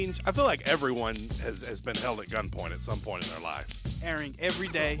I feel like everyone has been held at gunpoint at some point in their life. Airing every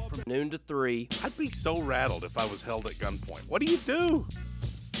day from noon to 3. I'd be so rattled if I was held at gunpoint. What do you do?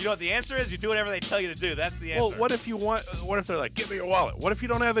 You know what the answer is? You do whatever they tell you to do. That's the answer. Well, what if they're like, give me your wallet? What if you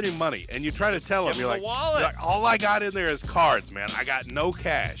don't have any money and you try to tell them, give you're them like, the wallet. you're like, all I got in there is cards, man. I got no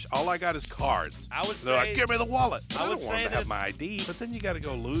cash. All I got is cards. I would They're say- like, give me the wallet. I I would don't want say them to have that- my ID. But then you got to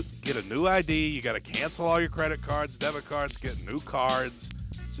go get a new ID. You got to cancel all your credit cards, debit cards, get new cards.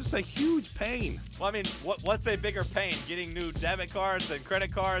 It's just a huge pain. Well, I mean, what's a bigger pain? Getting new debit cards and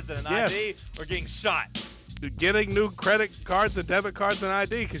credit cards and an Yes. ID, or getting shot? Getting new credit cards and debit cards and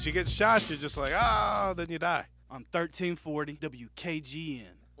ID, because you get shot, you're just like, then you die. on 1340 WKGN.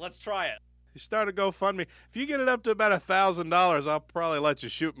 Let's try it. You start a GoFundMe. If you get it up to about $1,000, I'll probably let you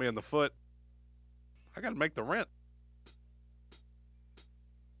shoot me in the foot. I got to make the rent.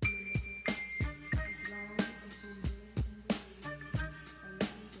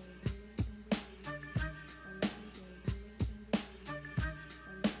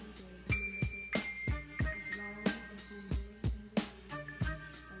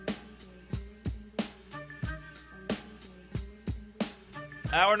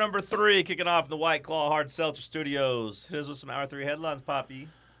 Hour number 3, kicking off in the White Claw Hard Seltzer Studios. Hit us with some Hour 3 headlines, Poppy.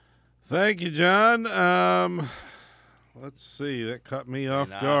 Thank you, John. Let's see. That caught me off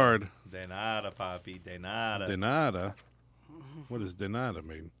guard. De nada, Poppy. De nada. De nada? What does de nada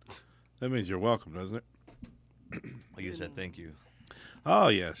mean? That means you're welcome, doesn't it? Well, you said thank you. Oh,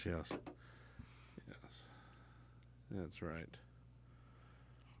 yes. That's right.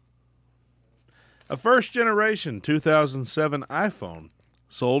 A first-generation 2007 iPhone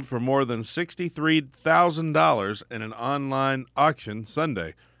sold for more than $63,000 in an online auction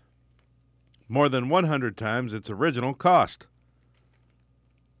Sunday, more than 100 times its original cost.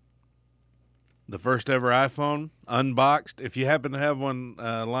 The first ever iPhone, unboxed. If you happen to have one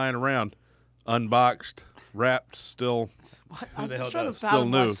lying around, unboxed, wrapped, still I'm the hell just trying to does? fathom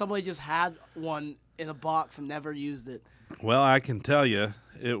Still why new. somebody just had one in a box and never used it. Well, I can tell you,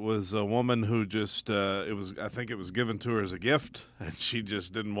 it was a woman who just, I think it was given to her as a gift, and she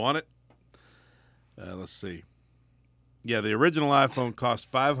just didn't want it. Let's see. Yeah, the original iPhone cost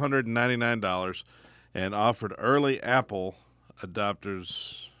 $599 and offered early Apple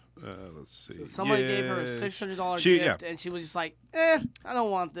adopters, let's see. So somebody gave her a Yeah, $600 she- gift, yeah. and she was just like, I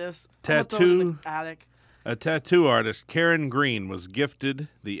don't want this. I'm gonna throw it in Tattoo. the attic. A tattoo artist, Karen Green, was gifted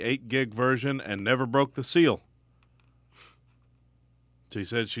the 8 gig version and never broke the seal. She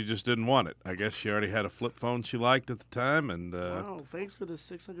said she just didn't want it. I guess she already had a flip phone she liked at the time, and Wow, thanks for the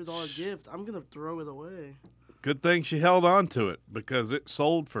 $600 gift. I'm going to throw it away. good thing she held on to it because it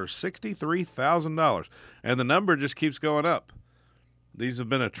sold for $63,000. And the number just keeps going up. These have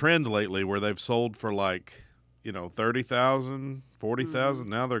been a trend lately where they've sold for like, $30,000, $40,000.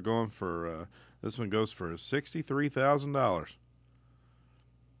 Now they're going for, this one goes for $63,000.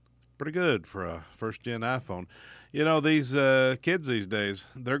 Pretty good for a first-gen iPhone. These kids these days,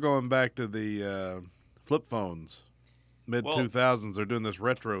 they're going back to the flip phones. Mid-2000s, they're doing this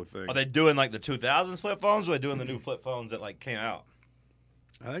retro thing. Are they doing like the 2000s flip phones, or are they doing the new flip phones that like came out?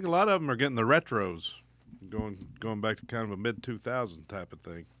 I think a lot of them are getting the retros, going back to kind of a mid-2000 type of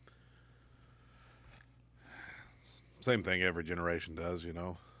thing. Same thing every generation does,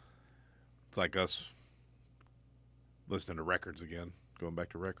 It's like us listening to records again, going back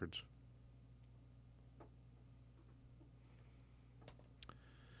to records.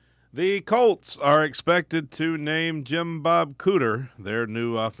 The Colts are expected to name Jim Bob Cooter their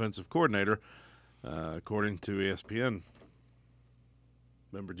new offensive coordinator, according to ESPN.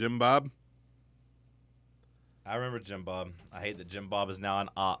 Remember Jim Bob? I remember Jim Bob. I hate that Jim Bob is now an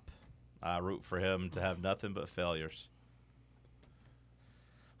op. I root for him to have nothing but failures.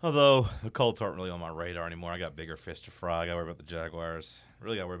 Although the Colts aren't really on my radar anymore. I got bigger fish to fry. I got to worry about the Jaguars.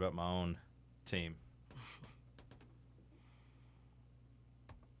 Really got to worry about my own team.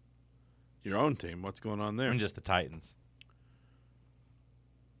 Your own team. What's going on there? And just the Titans.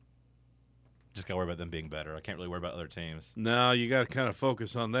 Just got to worry about them being better. I can't really worry about other teams. No, you got to kind of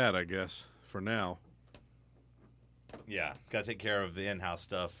focus on that, I guess, for now. Yeah, got to take care of the in-house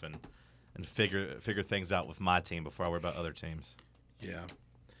stuff and figure things out with my team before I worry about other teams. Yeah.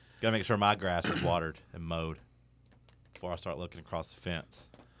 Got to make sure my grass is watered and mowed before I start looking across the fence.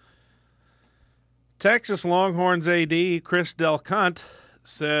 Texas Longhorns AD Chris Del Conte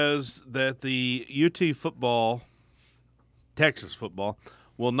says that the Texas football,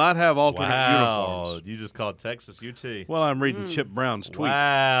 will not have alternate uniforms. You just called Texas UT. Well, I'm reading Chip Brown's tweet.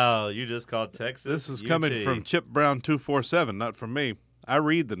 Wow, you just called Texas This is UT. coming from Chip Brown 247, not from me. I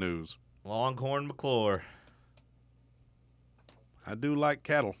read the news. Longhorn McClure. I do like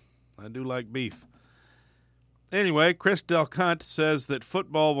cattle. I do like beef. Anyway, Chris Del Conte says that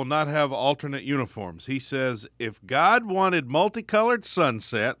football will not have alternate uniforms. He says if God wanted multicolored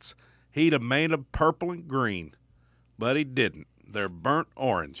sunsets, he'd have made them purple and green. But he didn't. They're burnt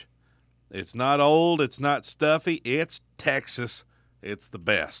orange. It's not old. It's not stuffy. It's Texas. It's the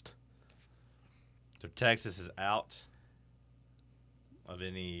best. So Texas is out of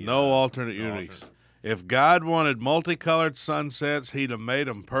any... No alternate no unis. alternate- If God wanted multicolored sunsets, he'd have made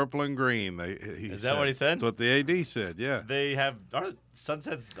them purple and green. Is that what he said? That's what the AD said, yeah. They have aren't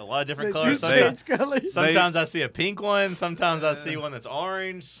sunsets a lot of different They colors. do Sometimes, change colors. sometimes I see a pink one. Sometimes I see one that's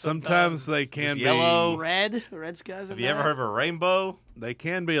orange. Sometimes they just can be- yellow. Red skies. Have you ever heard of a rainbow? They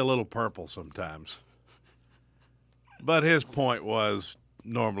can be a little purple sometimes. But his point was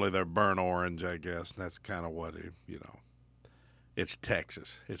normally they're burnt orange, I guess. And that's kind of what, it's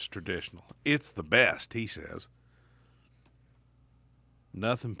Texas. It's traditional. It's the best, he says.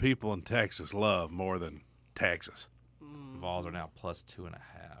 Nothing people in Texas love more than Texas. Vols are now +2.5.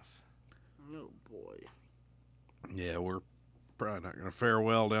 Oh boy. Yeah, we're probably not going to fare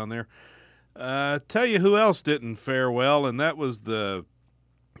well down there. Tell you who else didn't fare well, and that was the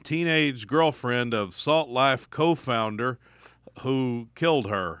teenage girlfriend of Salt Life co-founder who killed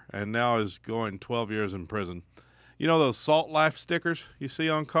her and now is going 12 years in prison. You know those Salt Life stickers you see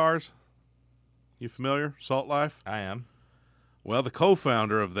on cars? You familiar? Salt Life? I am. Well, the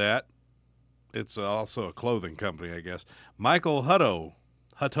co-founder of that, it's also a clothing company, I guess, Michael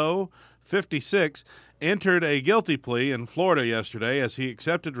Hutto, 56, entered a guilty plea in Florida yesterday as he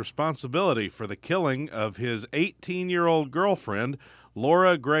accepted responsibility for the killing of his 18-year-old girlfriend,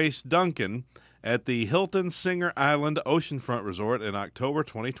 Laura Grace Duncan, at the Hilton Singer Island Oceanfront Resort in October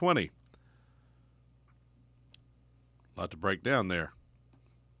 2020. A lot to break down there.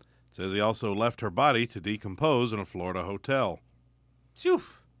 It says he also left her body to decompose in a Florida hotel. Phew.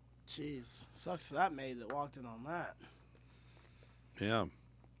 Jeez, sucks to that maid that walked in on that. Yeah.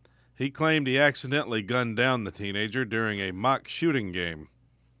 He claimed he accidentally gunned down the teenager during a mock shooting game.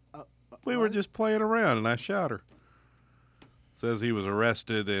 We were just playing around and I shot her. Says he was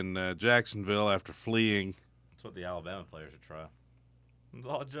arrested in Jacksonville after fleeing. That's what the Alabama players should try. It's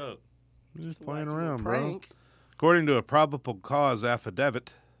all a joke. We're just playing That's a around, bro. prank. According to a probable cause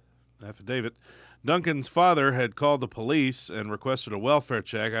affidavit, Duncan's father had called the police and requested a welfare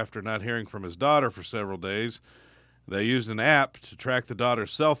check after not hearing from his daughter for several days. They used an app to track the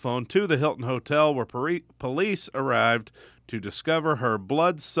daughter's cell phone to the Hilton Hotel where police arrived to discover her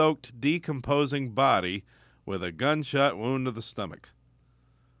blood-soaked, decomposing body with a gunshot wound to the stomach.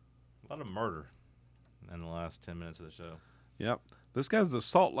 A lot of murder in the last 10 minutes of the show. Yep. This guy's the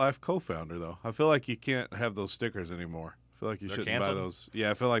Salt Life co-founder, though. I feel like you can't have those stickers anymore. I feel like you They're shouldn't buy canceled? those.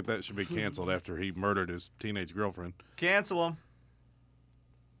 Yeah, I feel like that should be canceled after he murdered his teenage girlfriend. Cancel them.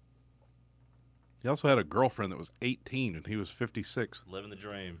 He also had a girlfriend that was 18 and he was 56. Living the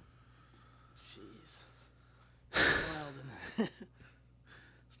dream. Jeez. Wild, isn't it?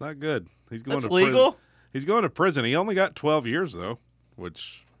 It's not good. He's going That's to legal? Prison. He's going to prison. He only got 12 years though,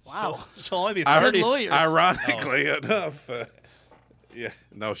 which Wow. She'll only be I- 30. lawyers. ironically enough, yeah,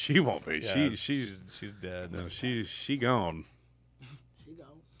 no, she won't be. Yeah, she's dead. no, she gone. She go.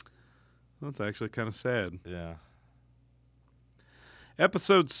 That's actually kind of sad. Yeah.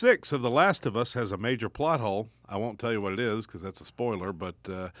 Episode 6 of The Last of Us has a major plot hole. I won't tell you what it is because that's a spoiler, but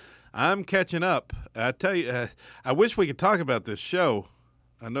I'm catching up. I tell you, I wish we could talk about this show.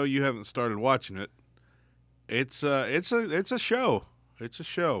 I know you haven't started watching it. It's a show. It's a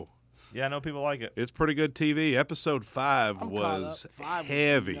show. Yeah, I know people like it. It's pretty good TV. Episode 5 I'm caught was up. 5 was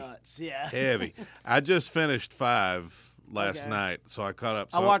heavy. nuts. Yeah. Heavy. I just finished 5 last Okay. night, so I caught up.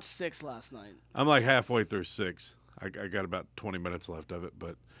 I So watched 6 last night. I'm like halfway through 6. I got about 20 minutes left of it,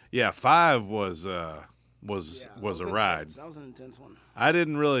 but yeah, 5 was Yeah, was that a ride. intense. That was an intense one. I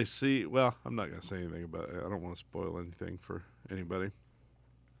didn't really see. Well, I'm not gonna say anything about it. I don't want to spoil anything for anybody.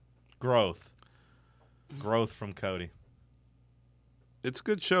 Growth. Growth from Cody. It's a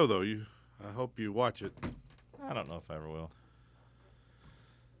good show though. I hope you watch it. I don't know if I ever will.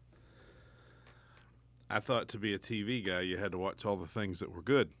 I thought to be a TV guy, you had to watch all the things that were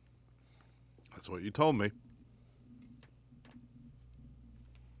good. That's what you told me.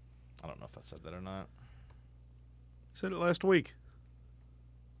 I don't know if I said that or not. You said it last week.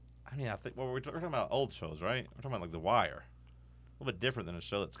 I mean, I think we're talking about old shows, right? We're talking about like The Wire. A little bit different than a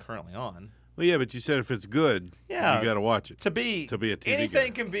show that's currently on. Well, yeah, but you said if it's good, Yeah. you got to watch it. To be a TV anything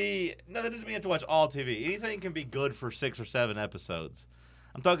guy. can be. No, that doesn't mean you have to watch all TV. Anything can be good for 6 or 7 episodes.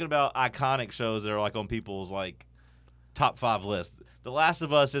 I'm talking about iconic shows that are like on people's like top 5 list. The Last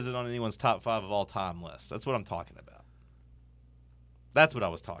of Us isn't on anyone's top 5 of all time list. That's what I'm talking about. That's what I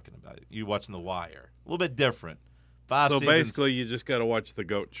was talking about. You watching The Wire. A little bit different. 5 So seasons. basically, you just got to watch the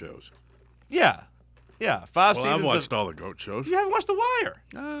goat shows. Yeah. Yeah. 5 Well, seasons. I've watched all the goat shows. You haven't watched The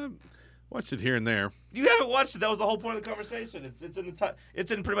Wire. Watched it here and there. You haven't watched it. That was the whole point of the conversation. It's in the top.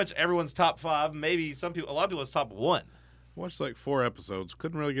 It's in pretty much everyone's top 5. Maybe a lot of people's top 1. Watched like 4 episodes.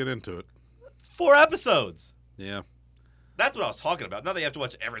 Couldn't really get into it. 4 episodes. Yeah. That's what I was talking about. Not that you have to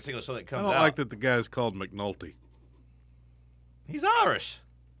watch every single show that I comes don't out. like that the guy's called McNulty. He's Irish.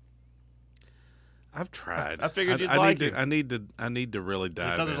 I've tried. I figured you'd I like need him. to, I need to really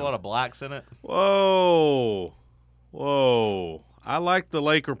dive Because there's in. a lot of blacks in it. Whoa. I like the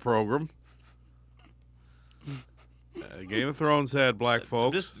Laker program. Game of Thrones had black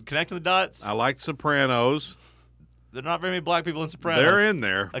folks. Just connecting the dots. I like Sopranos. There are not very many black people in Sopranos. They're in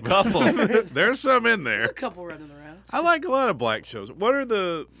there. A couple. There's some in there. A couple running around. I like a lot of black shows. What are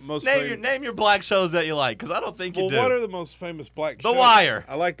the most name your black shows that you like, because I don't think you do. what are the most famous black The shows? Wire.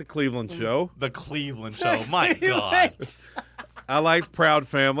 I like the Cleveland Show. The Cleveland Show. My God. I liked Proud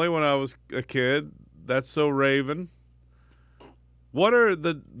Family when I was a kid. That's So Raven. What are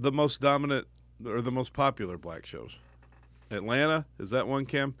the most dominant or the most popular black shows? Atlanta? Is that one,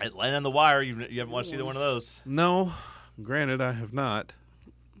 Kim? Atlanta and The Wire. You haven't watched either one of those. No. Granted, I have not.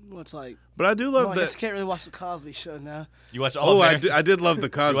 What's like? But I do Well, love I guess that. can't really watch the Cosby Show now. You watch All American? I did love the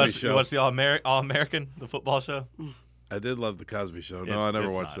Cosby Show. You watch the All American, the football show? I did love the Cosby Show. No, I never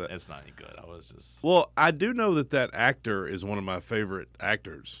watched that. It's not any good. I was just Well, I do know that actor is one of my favorite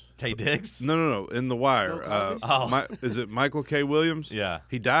actors. Tay Diggs. No. In The Wire. Bill Cosby? Is it Michael K. Williams? Yeah.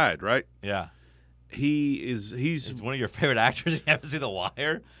 He died, right? Yeah. He's He's one of your favorite actors. You haven't seen The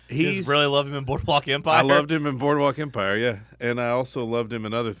Wire. You He's- just really love him in Boardwalk Empire. I loved him in Boardwalk Empire, yeah, and I also loved him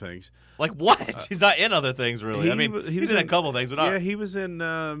in other things. Like what? He's not in other things really. I mean, he he's in a couple things, but not. Yeah, he was in.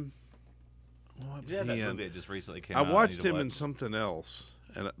 What was Yeah, that he in? movie that just recently came I out. watched need to him in watch. something else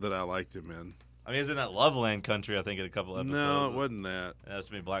that I liked him in. I mean, he's in that Loveland Country. I think in a couple episodes. No, it wasn't that. There's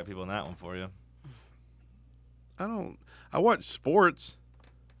too many black people in that one for you. I watch sports.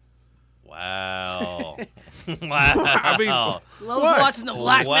 Wow. wow. I mean, Loves What? watching the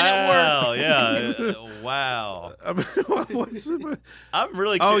black men at work. Wow. Yeah. Wow. I mean, what's it? I'm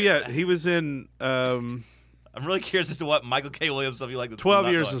really. Oh curious. yeah, he was in I'm really curious as to what Michael K. Williams stuff you like. that's 12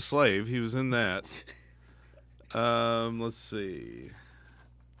 not Years much. a Slave. He was in that. Let's see.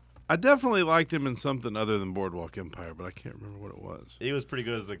 I definitely liked him in something other than Boardwalk Empire, but I can't remember what it was. He was pretty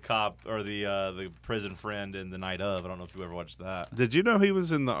good as the cop or the prison friend in The Night of. I don't know if you ever watched that. Did you know he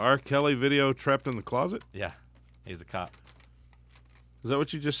was in the R. Kelly video Trapped in the Closet? Yeah, he's the cop. Is that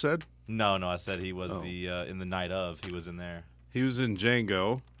what you just said? No, I said he was Oh. in The Night of. He was in there. He was in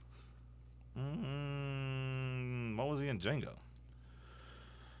Django. What was he in Django?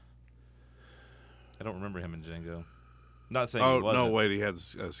 I don't remember him in Django. Not saying Oh, he wasn't. no, wait, he had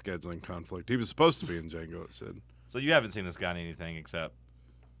a scheduling conflict. He was supposed to be in Django, it said. So you haven't seen this guy in anything except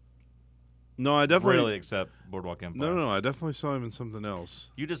No, I definitely... really except Boardwalk Empire. No, I definitely saw him in something else.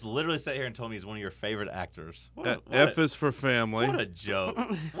 You just literally sat here and told me he's one of your favorite actors. F is for Family. What a joke!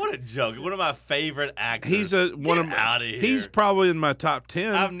 What a joke! One of my favorite actors. He's one of out of here. He's probably in my top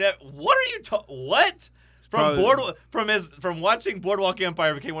 10. I've never. What are you talking? What? From probably- from watching Boardwalk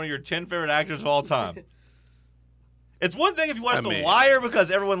Empire became one of your 10 favorite actors of all time. It's one thing if you watch I The mean- Wire because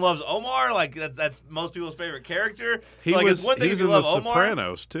everyone loves Omar, like that's most people's favorite character. He So, like, was, it's one thing he if was you in love The Omar.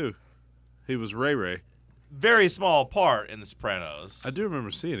 Sopranos, too. He was Ray Ray. Very small part in The Sopranos. I do remember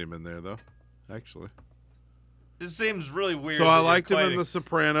seeing him in there, though, actually. It seems really weird. So that I you're liked him in claiming- The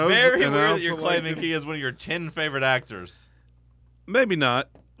Sopranos. Very and I weird that also you're liked claiming him- he is one of your 10 favorite actors. Maybe not,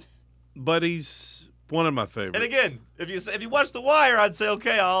 but he's one of my favorites. And again, if you watch The Wire, I'd say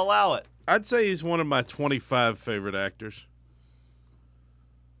okay, I'll allow it. I'd say he's one of my 25 favorite actors.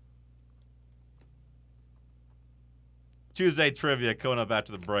 Tuesday trivia coming up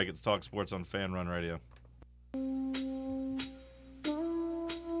after the break. It's Talk Sports on Fan Run Radio.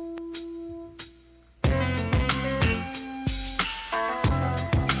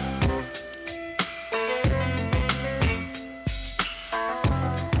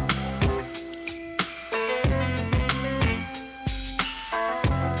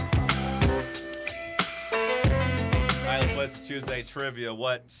 All right, let's play some Tuesday trivia.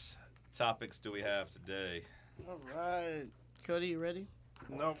 What topics do we have today? All right. Cody, you ready?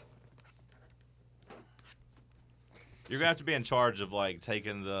 Nope. You're gonna have to be in charge of like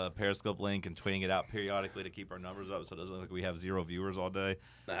taking the Periscope link and tweeting it out periodically to keep our numbers up, so it doesn't look like we have 0 viewers all day.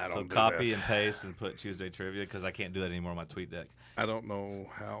 I So don't do copy that. and paste and put Tuesday trivia because I can't do that anymore on my tweet deck. I don't know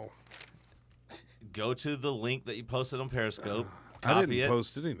how. Go to the link that you posted on Periscope. I Copy didn't it.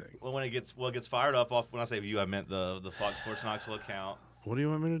 post anything. Well, when it gets fired up off. When I say you, I meant the Fox Sports Knoxville account. What do you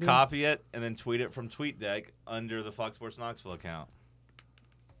want me to do? Copy it and then tweet it from TweetDeck under the Fox Sports Knoxville account.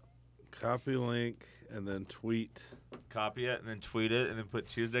 Copy link and then tweet. Copy it and then tweet it and then put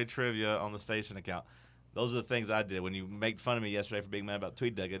Tuesday Trivia on the station account. Those are the things I did. When you make fun of me yesterday for being mad about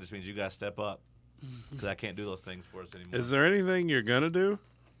TweetDeck, it just means you got to step up because I can't do those things for us anymore. Is there anything you're going to do?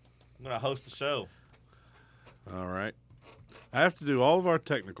 I'm going to host the show. All right. I have to do all of our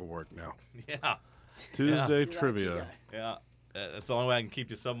technical work now. Yeah. Tuesday You're the IT trivia. guy. Yeah. That's the only way I can keep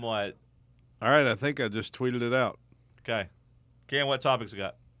you somewhat. All right. I think I just tweeted it out. Okay. Ken, what topics we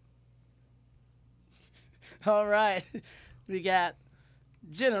got? All right. We got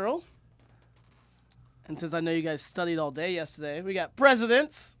general. And since I know you guys studied all day yesterday, we got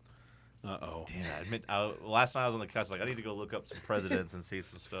presidents. Uh-oh. Damn, I admit, last night I was on the couch, I need to go look up some presidents and see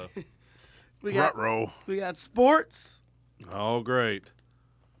some stuff. We got Ruh-roh. we got sports. Oh, great.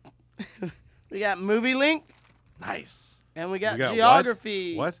 We got movie link, Nice. and we got, We got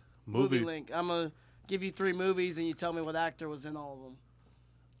geography. What? Movie link. I'm gonna give you 3 movies, and you tell me what actor was in all of them,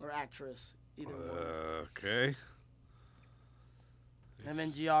 or actress, either one. Okay. And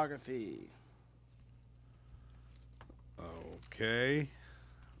then geography. Okay.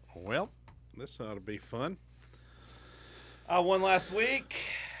 Well, this ought to be fun. I won last week.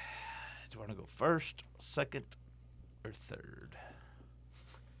 Do you want to go first, second, or third?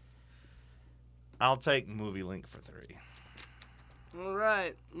 I'll take movie link for 3. All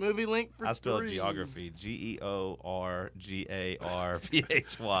right, movie link for I spelled 3. geography. Georgarphy.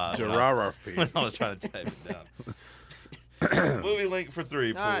 Geography. When I was trying to type it down. Movie link for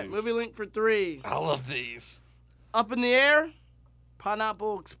 3, please. All right, movie link for 3. I love these. Up in the Air,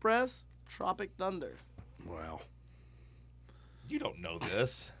 Pineapple Express, Tropic Thunder. Wow. You don't know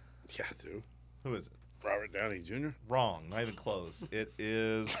this. Yeah, I do. Who is it? Robert Downey Jr. Wrong. Not even close. It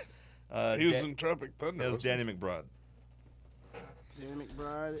is. He was in Tropic Thunder. It was wasn't he? Danny McBride. Danny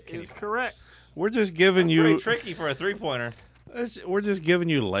McBride Kenny is correct. We're just giving Pretty you. tricky for a 3-pointer. We're just giving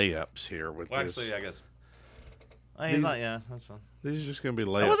you layups here with Well, this. actually, I guess. He's These- not. Yeah, that's fine. These are just going to be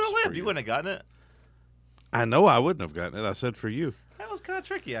layups. That wasn't a for layup. You wouldn't have gotten it. I know I wouldn't have gotten it. I said for you. That was kind of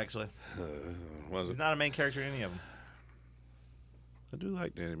tricky, actually. Was He's it? not a main character in any of them. I do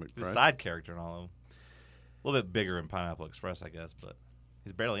like Danny He's a McBride. side character in all of them. A little bit bigger in Pineapple Express, I guess, but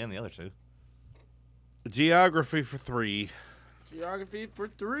he's barely in the other 2. Geography for 3. Geography for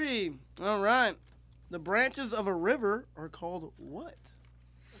 3. All right. The branches of a river are called what?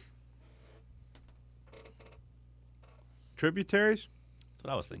 Tributaries? That's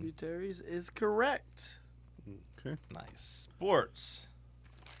what I was thinking. Tributaries is correct. Okay. Nice. Sports.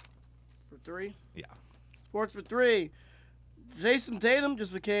 For 3. Yeah. Sports for 3. Jason Tatum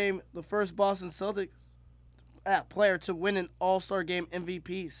just became the first Boston Celtics player to win an All-Star Game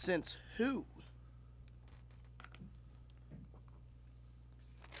MVP since who?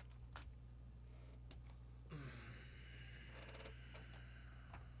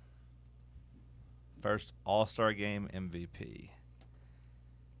 First All-Star Game MVP.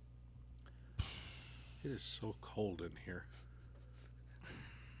 It is so cold in here.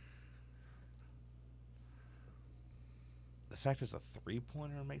 The fact it's a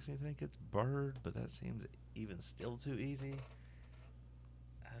 3-pointer makes me think it's Bird, but that seems even still too easy.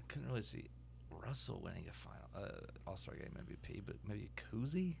 I couldn't really see Russell winning a final All-Star Game MVP, but maybe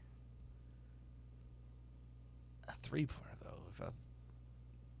Kuzi? A 3-pointer, though. If I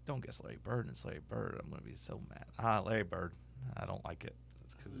don't guess Larry Bird and it's Larry Bird, I'm going to be so mad. Larry Bird. I don't like it.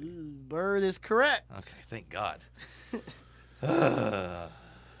 It's Kuzi. Bird is correct. Okay, thank God.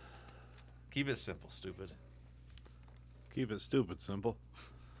 Keep it simple, stupid. Keep it stupid simple.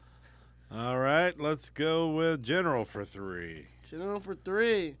 All right, let's go with general for 3. General for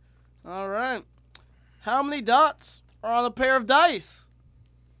 3. All right. How many dots are on a pair of dice?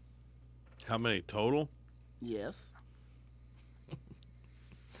 How many total? Yes.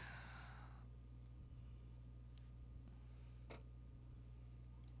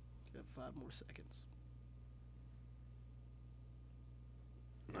 You have 5 more seconds.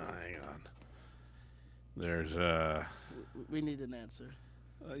 Hang on. There's We need an answer.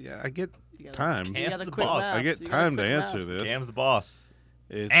 yeah, I get You gotta- time. You Cam's got the quick boss. maths. I get You gotta time to quick answer maths. this. Cam's the boss.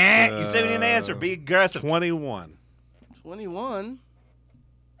 It's, You said we need an answer. Be aggressive. 21. 21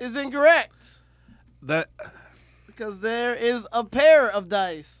 is incorrect That because there is a pair of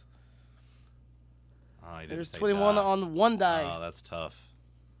dice. Oh, you didn't There's say 21 dot. on one die. Oh, that's tough.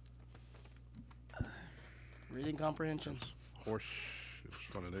 Reading comprehension. horse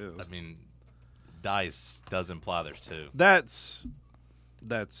is what it is. I mean, dice does imply there's 2. That's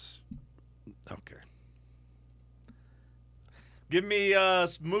okay. Give me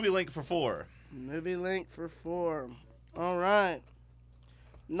movie link for 4. Movie link for 4. All right.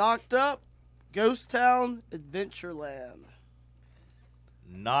 Knocked Up, Ghost Town, Adventureland.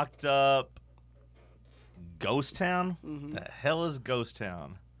 Knocked Up, Ghost Town? Mhm. The hell is Ghost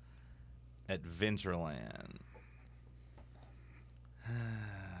Town? Adventureland.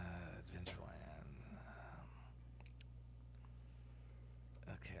 Adventureland.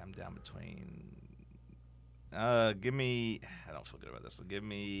 Okay, I'm down between. Give me. I don't feel good about this, but give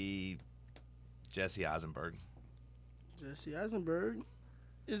me Jesse Eisenberg. Jesse Eisenberg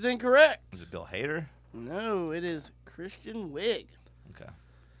is incorrect. Is it Bill Hader? No, it is Christian Wiig. Okay.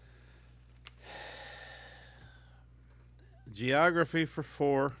 Geography for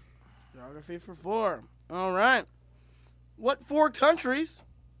 4. Geography for 4. All right. What 4 countries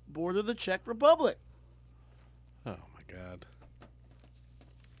border the Czech Republic? Oh my God.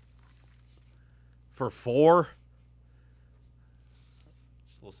 For 4?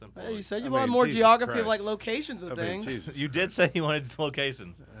 It's a little simple. Hey, you said you I wanted mean, more Jesus geography of Christ. like locations of I mean, things. Jesus. You did say you wanted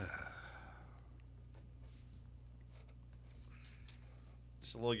locations.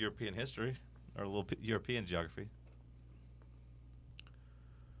 Just a little European history, or a little European geography.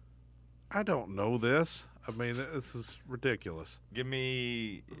 I don't know this. I mean, this is ridiculous. Give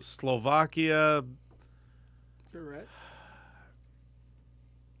me Slovakia. Correct.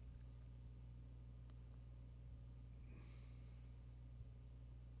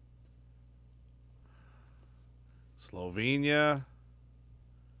 Slovenia.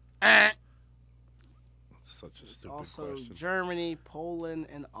 Ah. That's such a stupid Also question. Germany, Poland,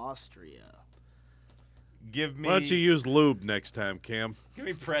 and Austria. give me Why don't you use lube next time, Cam? give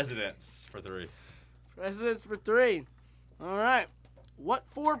me presidents for 3. Presidents for 3. All right. What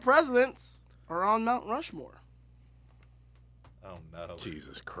 4 presidents are on Mount Rushmore? Oh no.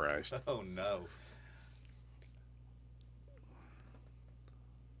 Jesus Christ. Oh no.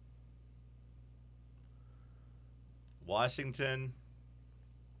 Washington,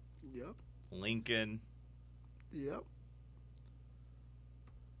 Yep. Lincoln. Yep.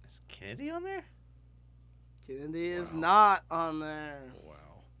 Is Kennedy on there? Kennedy is Wow. not on there.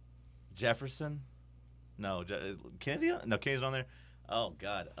 Wow. Jefferson? No, is Kennedy? No, Kennedy's on there. Oh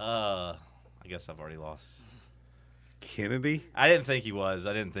God. I guess I've already lost. Kennedy? I didn't think he was.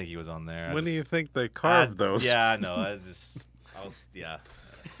 I didn't think he was on there. When do you think they carved those? Yeah, I know. I was. Yeah.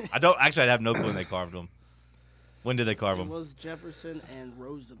 I don't actually. I have no clue when they carved them. When did they carve It them? was Jefferson and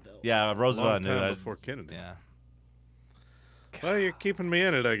Roosevelt. Yeah, Roosevelt. I Long knew. time I- before Kennedy. Yeah. Well, you're keeping me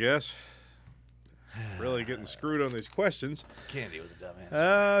in it, I guess. Really getting screwed on these questions. Kennedy was a dumb answer.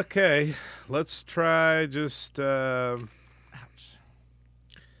 Okay, let's try just. Ouch.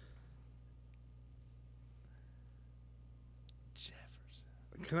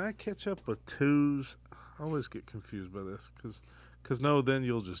 Jefferson. Can I catch up with 2s? I always get confused by this because no, then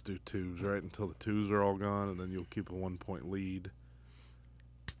you'll just do 2s, right, until the 2s are all gone, and then you'll keep a 1-point lead.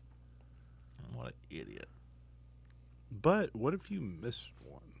 What an idiot. But what if you miss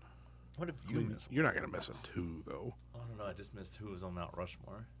one? What if I you mean, missed? you're not going to miss a 2, though. I don't know. I just missed who was on Mount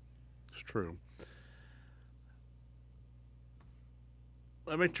Rushmore. It's true.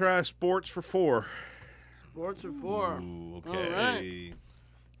 Let me try sports for 4. Sports are 4. Ooh, All okay. right.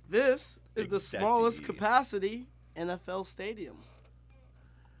 This is Big the smallest Daddy. capacity NFL stadium.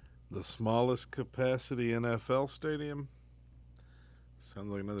 The smallest capacity NFL stadium?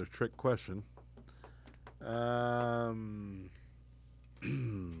 Sounds like another trick question.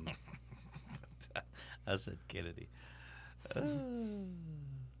 I said Kennedy.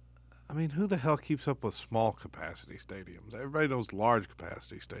 I mean, who the hell keeps up with small capacity stadiums? Everybody knows large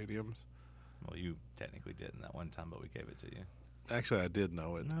capacity stadiums. Well, you technically did in that one time, but we gave it to you. Actually, I did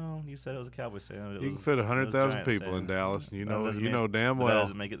know it. No, you said it was a Cowboy stadium. It You was- can fit it was 100,000 Giants people in stadium. Dallas. You That know, doesn't you mean- know damn but That well.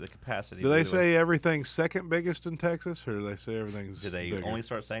 doesn't make it the capacity. Do they either way. say everything's second biggest in Texas, or do they say everything's Did they bigger? only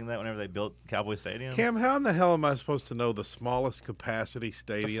start saying that whenever they built Cowboy Stadium? Cam, how in the hell am I supposed to know the smallest capacity It's a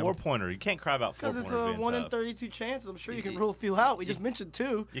stadium? 4-pointer. You can't cry about Because 4-pointers it's a being 1 in tough. 32 chance. I'm sure you can You- rule a few out. We just mentioned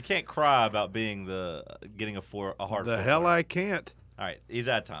 2. You can't cry about being getting a hard. The hell I can't. All right, he's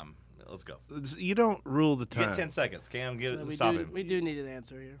at time. Let's go. You don't rule the You time. get 10 seconds. Cam, So stop him. we do need an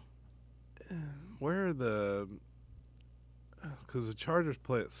answer here. Where are the? Because the Chargers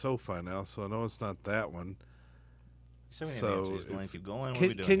play at SoFi now, so I know it's not that one. You said we need So an answer. You just want it's- to keep going. What are we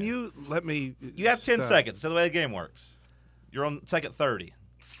Can doing can here? you let me? You have 10 stop? seconds. That's the way the game works. You're on second 30.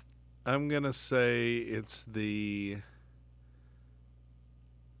 I'm gonna say it's the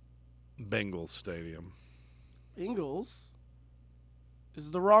Bengals Stadium. Bengals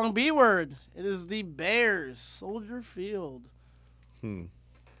is the wrong B word. It is the Bears Soldier Field.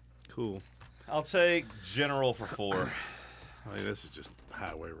 Cool. I'll take general for 4. I mean, this is just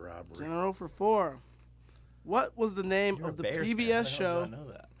highway robbery. 10 in a row for 4. What was the name You're a of the Bears fan. PBS How show? the hell did I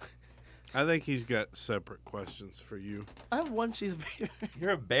know that. I think he's got separate questions for you. I have one sheet of paper.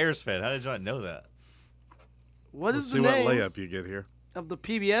 You're a Bears fan. How did you not know that? What Let's is see the what name layup you get here. of the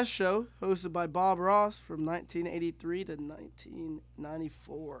PBS show hosted by Bob Ross from 1983 to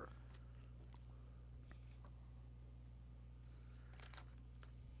 1994?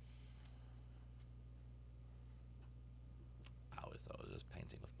 I always thought it was just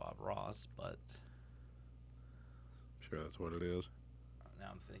painting with Bob Ross, but Sure, that's what it is. now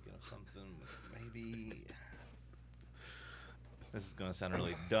I'm thinking of something maybe. This is going to sound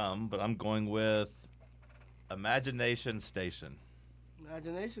really dumb, but I'm going with Imagination Station.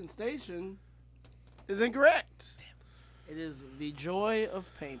 Imagination Station is incorrect. It is The Joy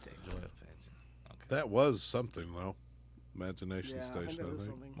of Painting. Joy of Painting. Okay. That was something, though. Imagination Yeah, I Station, think that is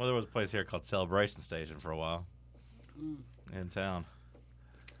something. Well, there was a place here called Celebration Station for a while in town.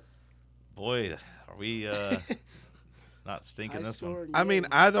 Boy, are we not stinking High this one? scoring I mean, game.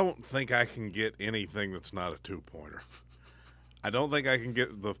 I don't think I can get anything that's not a two-pointer. I don't think I can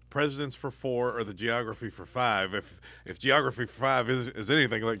get the presidents for 4 or the geography for 5. If geography for 5 is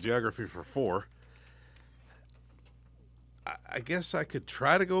anything like geography for 4, I guess I could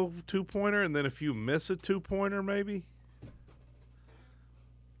try to go two-pointer, and then if you miss a two-pointer, maybe,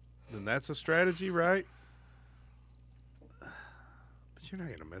 then that's a strategy, right? But you're not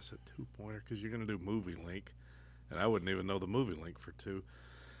going to miss a two-pointer because you're going to do movie link, and I wouldn't even know the movie link for 2.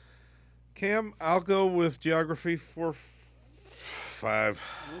 Cam, I'll go with geography for 5.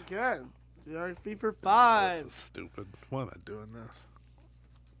 Okay. Geography for This 5. is stupid. Why am I doing this?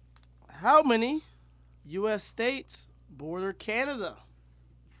 How many U.S. states border Canada?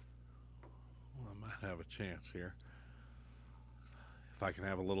 Well, I might have a chance here. If I can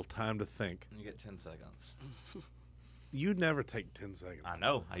have a little time to think. You get 10 seconds. You'd never take 10 seconds. I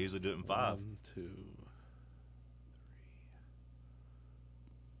know. I usually do it in 5. 1, 2,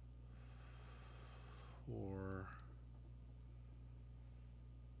 3, 4,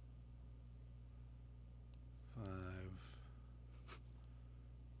 5.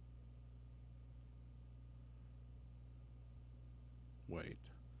 Wait.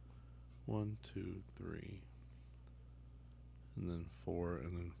 1, 2, 3. And then 4,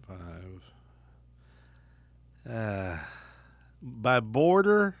 and then 5. By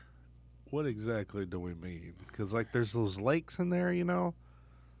border, what exactly do we mean? Because, like, there's those lakes in there, you know?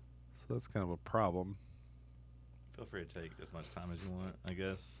 So that's kind of a problem. Feel free to take as much time as you want, I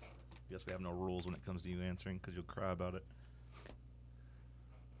guess. Guess we have no rules when it comes to you answering because you'll cry about it.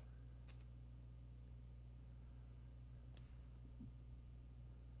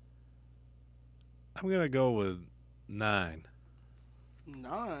 I'm going to go with 9.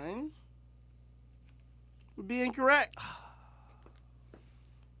 9 would be incorrect.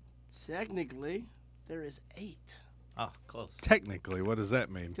 Technically, there is 8. Ah, close. Technically, what does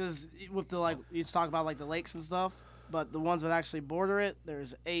that mean? Because with the, like, you talk about, like, the lakes and stuff, but the ones that actually border it,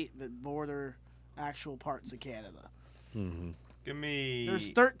 there's 8 that border actual parts of Canada. Mm-hmm. Give me.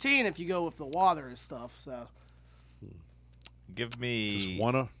 There's 13 if you go with the water and stuff, so. Give me.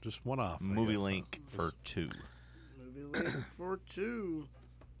 Just one off. I Movie guess. link for 2. Movie link for 2.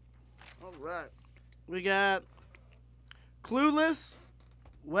 All right. We got Clueless,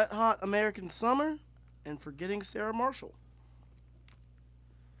 Wet Hot American Summer, and Forgetting Sarah Marshall.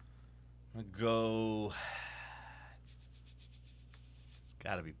 I'm gonna go. It's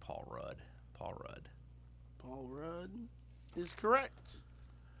got to be Paul Rudd. Paul Rudd. Paul Rudd is correct.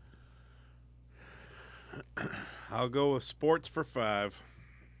 I'll go with sports for 5.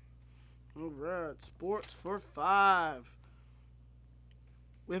 All right. Sports for 5.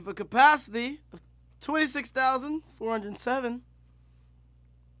 With a capacity of 26,407,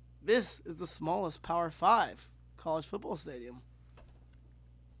 this is the smallest Power 5 college football stadium.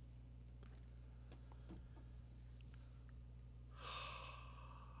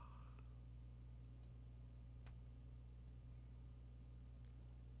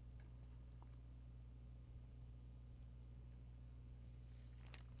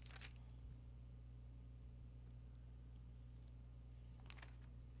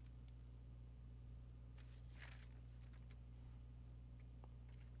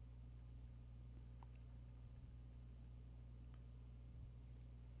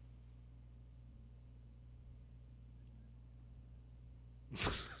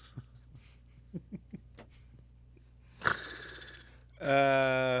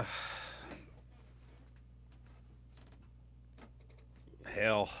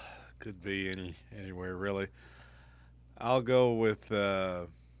 Hell, could be anywhere really. I'll go with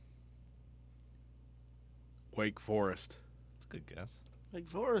Wake Forest. a good guess. Lake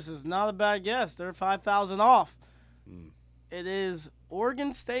Forest is not a bad guess. They're 5,000 off. Hmm. It is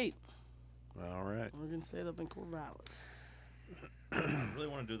Oregon State. All right. Oregon State up in Corvallis. I really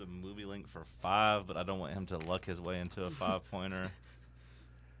want to do the movie link for 5, but I don't want him to luck his way into a 5-pointer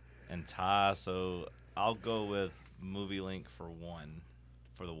and tie. So I'll go with movie link for 1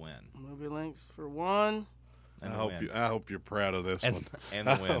 for the win. Movie links for 1. And I the win. hope you're proud of this And- one. and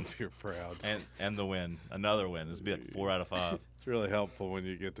the I win. hope you're proud. And the win. Another win. This would be like 4 out of 5. It's really helpful when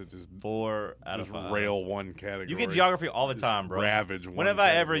you get to just 4 out of 5. rail one category. You get geography all the time, bro. Ravage one When have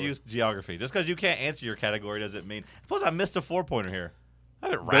I ever category. used geography? Just because you can't answer your category doesn't mean. Suppose I missed a 4-pointer here. I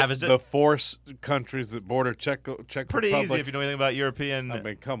haven't ravaged the it. 4 countries that border Czech Pretty Republic. easy if you know anything about European. I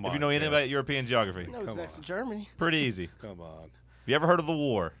mean, come If on. you know anything Ken. about European geography, No, it's Come next on. to Germany. pretty easy. Come on. You ever heard of the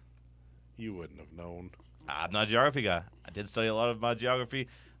war? You wouldn't have known. I'm not a geography guy. I did study a lot of my geography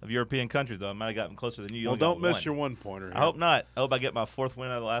of European countries, though. I might have gotten closer than you. You Well, only got don't miss one. your 1-pointer. I hope not. I hope I get my 4th win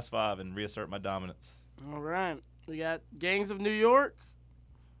out of the last 5 and reassert my dominance. All right. We got Gangs of New York,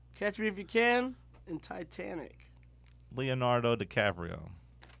 Catch Me If You Can, and Titanic. Leonardo DiCaprio.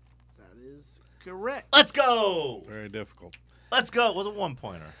 That is correct. Let's go. Very difficult. Let's go. It was a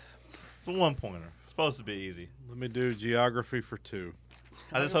 1-pointer. It's a 1-pointer. It's supposed to be easy. Let me do geography for 2.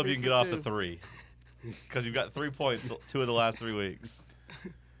 I just hope you can get off the Geography 3. Because you've got 3 points 2 of the last 3 weeks.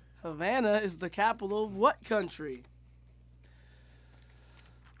 Havana is the capital of what country?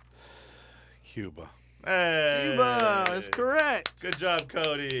 Cuba. Hey. Cuba is correct. Good job,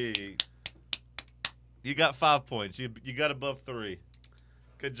 Cody. You got 5 points. You got above 3.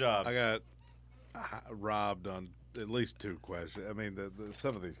 Good job. I got robbed on at least 2 questions. I mean,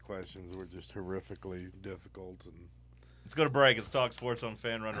 some of these questions were just horrifically difficult. And Let's go to break. It's Talk Sports on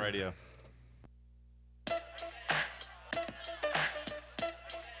Fan Run Radio.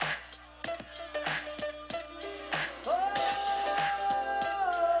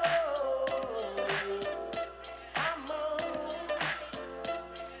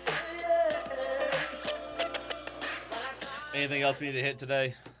 Anything else we need to hit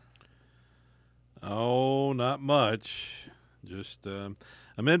today? oh, not much. Just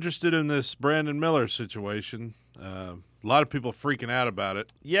I'm interested in this Brandon Miller situation. A lot of people freaking out about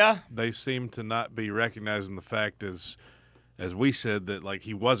it. Yeah. They seem to not be recognizing the fact, as we said, that like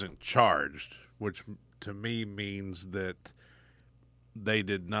he wasn't charged, which to me means that they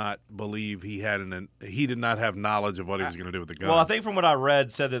did not believe he did not have knowledge of what he was going to do with the gun. Well, I think from what I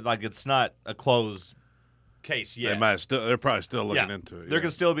read, said that like it's not a closed case yet. they're probably still looking into it. There yeah. can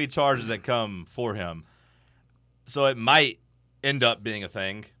still be charges that come for him, so it might end up being a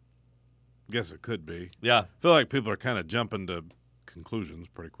thing. Guess it could be. Yeah. I feel like people are kind of jumping to conclusions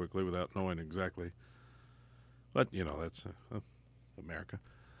pretty quickly without knowing exactly. But that's America.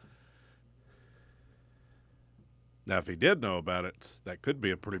 Now, if he did know about it, that could be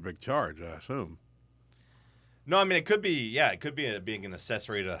a pretty big charge, I assume. No, I mean it could be. Yeah, it could be being an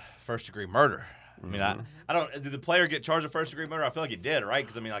accessory to first-degree murder. I mean, I don't. Did the player get charged with first-degree murder? I feel like he did, right?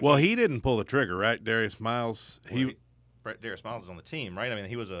 Because I mean, like, Well, he didn't pull the trigger, right, Darius Miles? Darius Miles is on the team, right? I mean,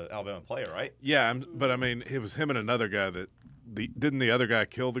 he was an Alabama player, right? Yeah, but I mean, it was him and another guy didn't the other guy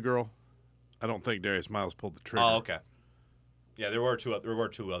kill the girl? I don't think Darius Miles pulled the trigger. Oh, okay. Yeah, there were two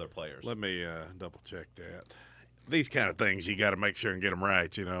other players. Let me double check that. These kind of things you got to make sure and get them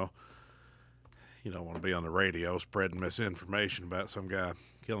right. You don't want to be on the radio spreading misinformation about some guy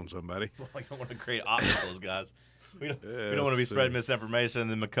killing somebody. We don't want to create obstacles, guys. We don't want to be let's spreading see. misinformation and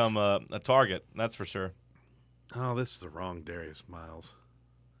then become a target. That's for sure. Oh, this is the wrong Darius Miles.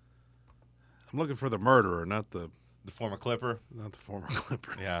 I'm looking for the murderer, not the The former Clipper. former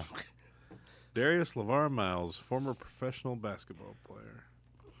Clipper. Yeah. Darius LeVar Miles, former professional basketball player.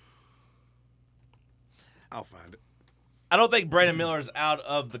 I'll find it. I don't think Brandon Miller is out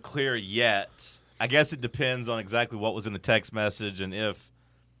of the clear yet. I guess it depends on exactly what was in the text message and if.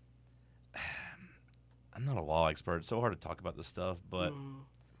 I'm not a law expert. It's so hard to talk about this stuff, but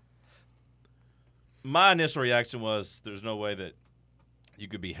my initial reaction was there's no way that you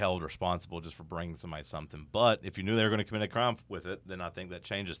could be held responsible just for bringing somebody something. But if you knew they were going to commit a crime with it, then I think that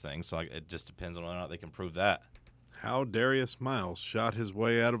changes things. So it just depends on whether or not they can prove that. How Darius Miles shot his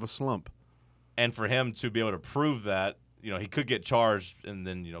way out of a slump. And for him to be able to prove that, he could get charged and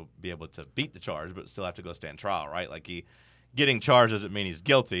then, be able to beat the charge, but still have to go stand trial, right? Like getting charged doesn't mean he's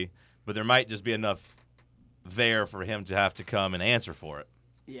guilty, but there might just be enough there for him to have to come and answer for it.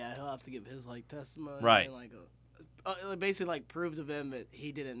 Yeah, he'll have to give his testimony. Right. And, basically prove to them that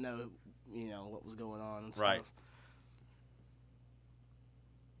he didn't know, what was going on and Right. stuff.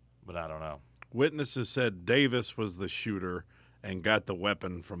 But I don't know. Witnesses said Davis was the shooter and got the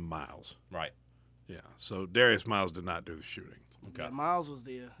weapon from Miles. Right. Yeah. So Darius Miles did not do the shooting. Okay. Yeah, Miles was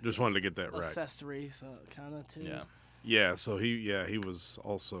the Just wanted to get that right. accessory, so kind of too. Yeah. Yeah. So he was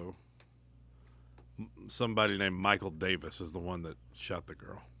also somebody named Michael Davis is the one that shot the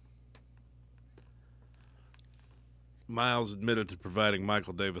girl. Miles admitted to providing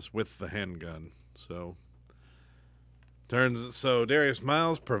Michael Davis with the handgun. So Darius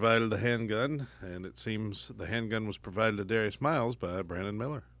Miles provided the handgun, and it seems the handgun was provided to Darius Miles by Brandon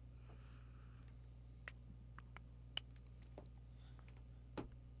Miller.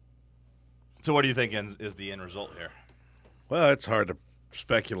 So what do you think is the end result here? Well, it's hard to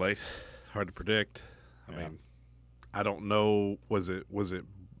speculate, hard to predict. I mean, I don't know. Was it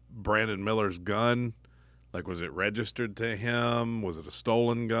Brandon Miller's gun? Like, was it registered to him? Was it a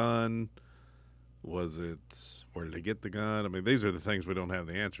stolen gun? Where did he get the gun? I mean, these are the things we don't have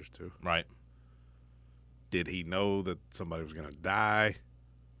the answers to. Right. Did he know that somebody was going to die?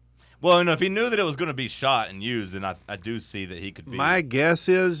 Well, if he knew that it was going to be shot and used, then I do see that he could be. My guess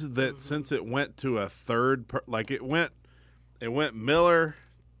is that since it went to a third, it went Miller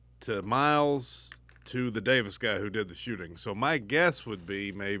to Miles to the Davis guy who did the shooting. So my guess would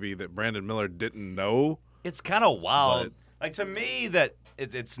be maybe that Brandon Miller didn't know. It's kind of wild. But- Like, to me, that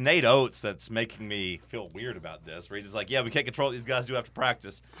it's Nate Oates that's making me feel weird about this, where he's just like, yeah, we can't control what these guys do after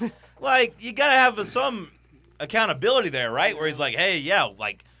practice. Like, you got to have some accountability there, right? Where he's like, hey, yeah,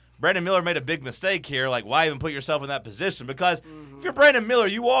 like, Brandon Miller made a big mistake here. Like, why even put yourself in that position? Because if you're Brandon Miller,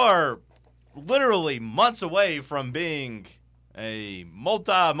 you are literally months away from being a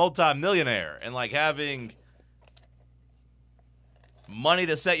multi-millionaire and, like, having money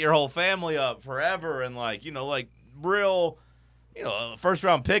to set your whole family up forever and, like, real, a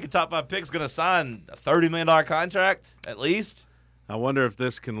first-round pick, a top-5 pick is going to sign a $30 million contract at least. I wonder if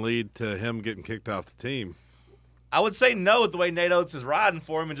this can lead to him getting kicked off the team. I would say no with the way Nate Oates is riding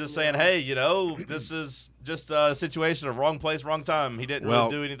for him and just saying, hey, this is just a situation of wrong place, wrong time. He didn't really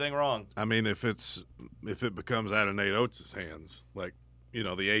do anything wrong. I mean, if it becomes out of Nate Oates' hands, like, the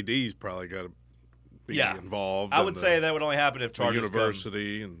AD's probably got to be involved. I would say that would only happen if charges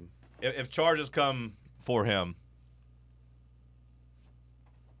university come. If charges come for him.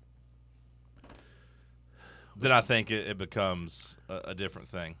 Then I think it becomes a different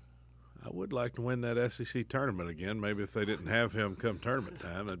thing. I would like to win that SEC tournament again. Maybe if they didn't have him come tournament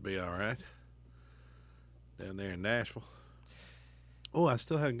time, that'd be all right. Down there in Nashville. Oh, I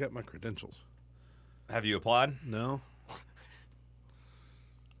still haven't got my credentials. Have you applied? No.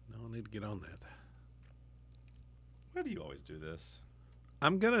 No, I need to get on that. Why do you always do this?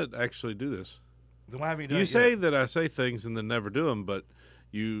 I'm going to actually do this. Then why haven't you done You it say yet? that I say things and then never do them, but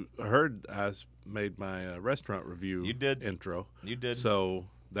you heard I made my restaurant review You did. intro. You did. So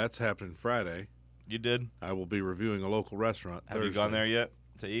that's happening Friday. You did. I will be reviewing a local restaurant Have Thursday. you gone there yet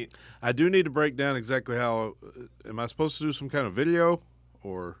to eat? I do need to break down exactly how. Am I supposed to do some kind of video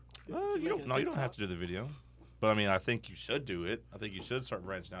or? You don't have to do the video. But, I mean, I think you should do it. I think you should start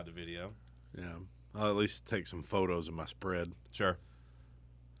branching out to video. Yeah, I'll at least take some photos of my spread. Sure.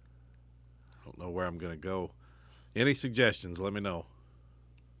 I don't know where I'm going to go. Any suggestions? Let me know.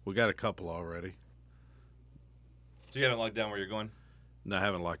 We got a couple already. So you haven't locked down where you're going? No, I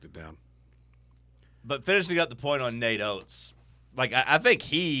haven't locked it down. But finishing up the point on Nate Oates, like I think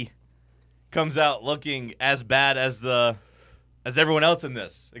he comes out looking as bad as everyone else in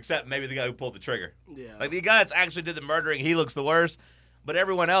this, except maybe the guy who pulled the trigger. Yeah. Like the guy that's actually did the murdering, he looks the worst. But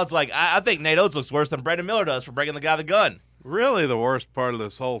everyone else, like I think Nate Oates looks worse than Brandon Miller does for breaking the guy the gun. Really, the worst part of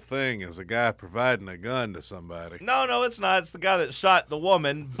this whole thing is a guy providing a gun to somebody. No, it's not. It's the guy that shot the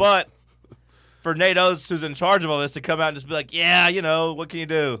woman. But for Nate Oates, who's in charge of all this, to come out and just be like, yeah, what can you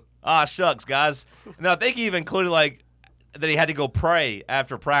do? Ah, shucks, guys. And I think he even included, like, that he had to go pray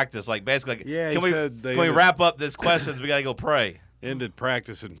after practice. Like, basically, like, Yeah, he can said they we ended- wrap up this questions? We got to go pray. Ended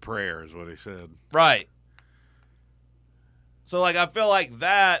practice in prayer is what he said. Right. So, like, I feel like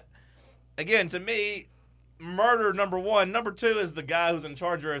that, again, to me, murder, number one. Number two is the guy who's in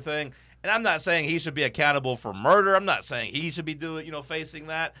charge of everything. And I'm not saying he should be accountable for murder. I'm not saying he should be doing, facing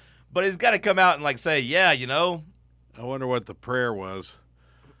that. But he's got to come out and, like, say, yeah, I wonder what the prayer was.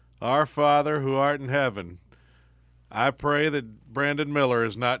 Our Father who art in heaven, I pray that Brandon Miller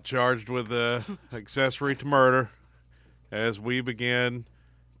is not charged with accessory to murder as we begin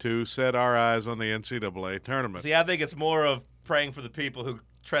to set our eyes on the NCAA tournament. See, I think it's more of praying for the people who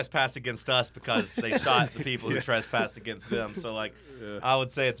trespassed against us because they shot the people who trespassed against them. So, like, I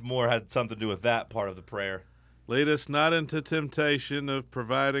would say it's more had something to do with that part of the prayer. Lead us not into temptation of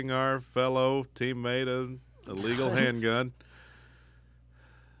providing our fellow teammate a legal handgun.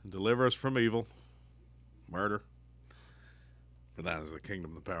 Deliver us from evil, murder. For thine is the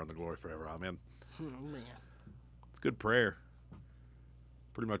kingdom, the power, and the glory forever. Amen. Oh, man. It's good prayer.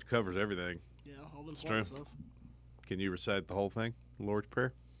 Pretty much covers everything. Yeah, all the true. important stuff. Can you recite the whole thing, the Lord's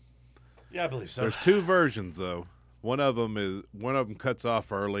Prayer? Yeah, I believe so. There's two versions though. One of them cuts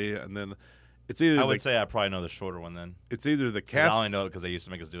off early, and then it's either I would say I probably know the shorter one then. it's either the 'Cause I Catholic. only know it because they used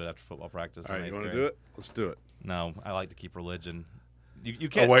to make us do it after football practice. All in right, you eighth want to grade. do it? Let's do it. No, I like to keep religion. You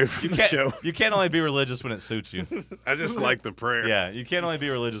can't Away from you the can't, show. You can't only be religious when it suits you. I just like the prayer. Yeah, you can't only be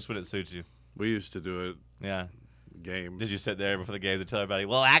religious when it suits you. We used to do it Yeah. games. Did you sit there before the games and tell everybody,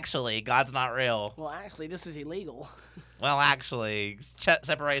 well, actually, God's not real. Well, actually, this is illegal. Well, actually,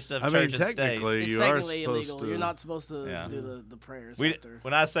 separation of I church mean, and state. technically, It's you are technically supposed illegal. to. You're not supposed to Yeah. do the prayers We, after.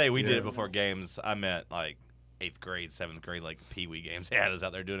 when I say we did Yeah. it before games, I meant like 8th grade, 7th grade, like pee-wee games. They had us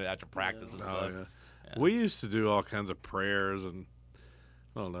out there doing it after practice and Oh stuff. yeah. Yeah. We used to do all kinds of prayers, and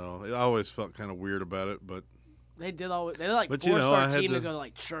I don't know. I always felt kind of weird about it, but They did always. They like But, you know, forced I our had team to to- go to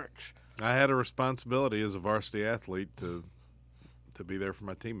like church. I had a responsibility as a varsity athlete to be there for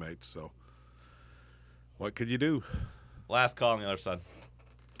my teammates. So, what could you do? Last call on the other side.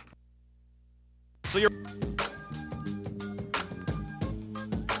 So you're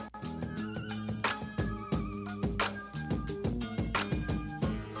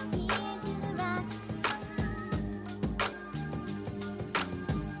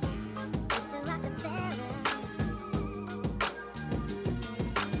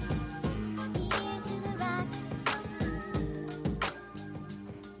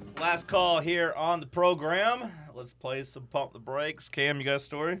last call here on the program. Let's play some Pump the Brakes. Cam, you got a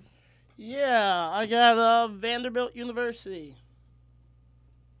story? Yeah, I got Vanderbilt University.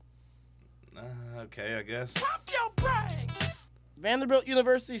 Okay, I guess. Vanderbilt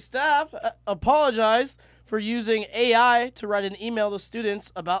University staff apologized for using AI to write an email to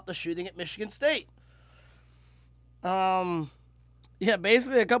students about the shooting at Michigan State. Yeah,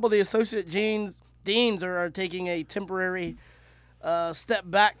 basically a couple of the associate deans are taking a temporary step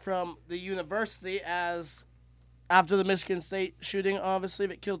back from the university as after the Michigan State shooting, obviously,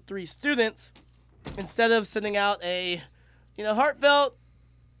 that killed 3 students, instead of sending out a, heartfelt,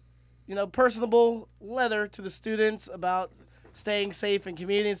 personable letter to the students about staying safe in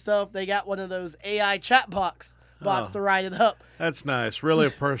community and stuff, they got one of those AI chat bots to write it up. That's nice. Really a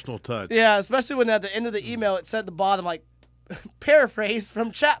personal touch. Yeah, especially when at the end of the email it said at the bottom, like, paraphrase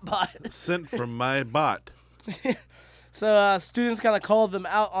from chatbot. Sent from my bot. So students kind of called them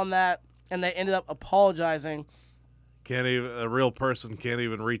out on that, and they ended up apologizing. A real person can't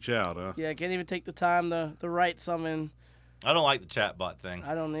even reach out, huh? Yeah, can't even take the time to write something. I don't like the chatbot thing.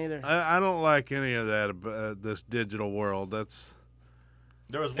 I don't either. I don't like any of that. This digital world.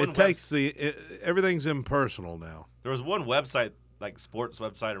 There was one everything's impersonal now. There was one website, like sports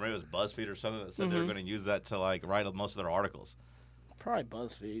website, or maybe it was BuzzFeed or something, that said they were going to use that to like write most of their articles. Probably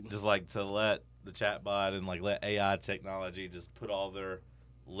BuzzFeed. Just like to let the chatbot and like let AI technology just put all their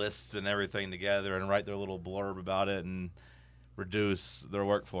lists and everything together and write their little blurb about it and reduce their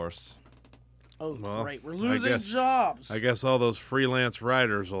workforce. Oh, Well, great. We're losing guess- jobs. I guess all those freelance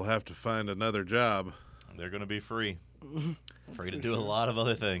writers will have to find another job. They're going to be free. Free to do a lot of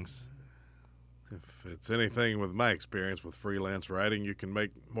other things. If it's anything with my experience with freelance writing, you can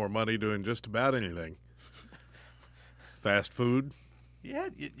make more money doing just about anything. Fast food Yeah,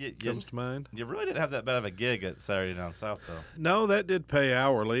 comes to mind. you really didn't have that bad of a gig at Saturday Down South, though. No, that did pay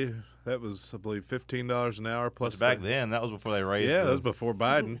hourly. That was, I believe, $15 an hour plus. Back then, that was before they raised Yeah, the- that was before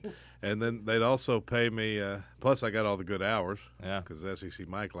Biden. And then they'd also pay me. Plus, I got all the good hours. Yeah. Because SEC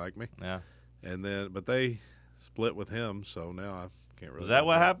Mike liked me. Yeah. And then, but they split with him, so now I can't really. Was that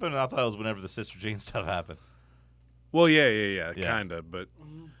what happened? I thought it was whenever the Sister Jean stuff happened. Well, yeah, Yeah. kind of,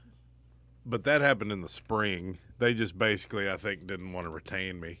 but that happened in the spring. They just basically, I think, didn't want to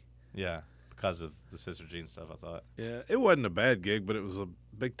retain me. Yeah, because of the Sister Jean stuff, I thought. Yeah, it wasn't a bad gig, but it was a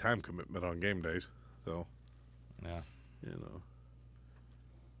big time commitment on game days. So, Yeah.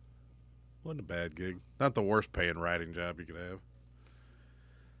 wasn't a bad gig. Not the worst paying writing job you could have.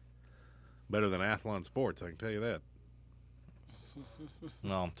 Better than Athlon Sports, I can tell you that.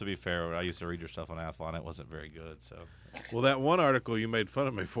 Well, to be fair, I used to read your stuff on Athlon. It wasn't very good, so. Well, that one article you made fun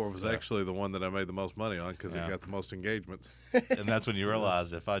of me for was actually the one that I made the most money on because Yeah. it got the most engagements. And that's when you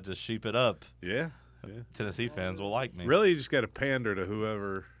realize if I just sheep it up, Yeah. Tennessee fans will like me. Really, you just got to pander to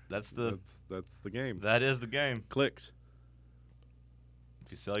whoever. That's the That's the game. that is the game. Clicks.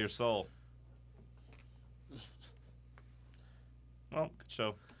 If you sell your soul. Well, good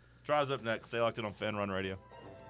show. Drives up next. Stay locked in on Fan Run Radio.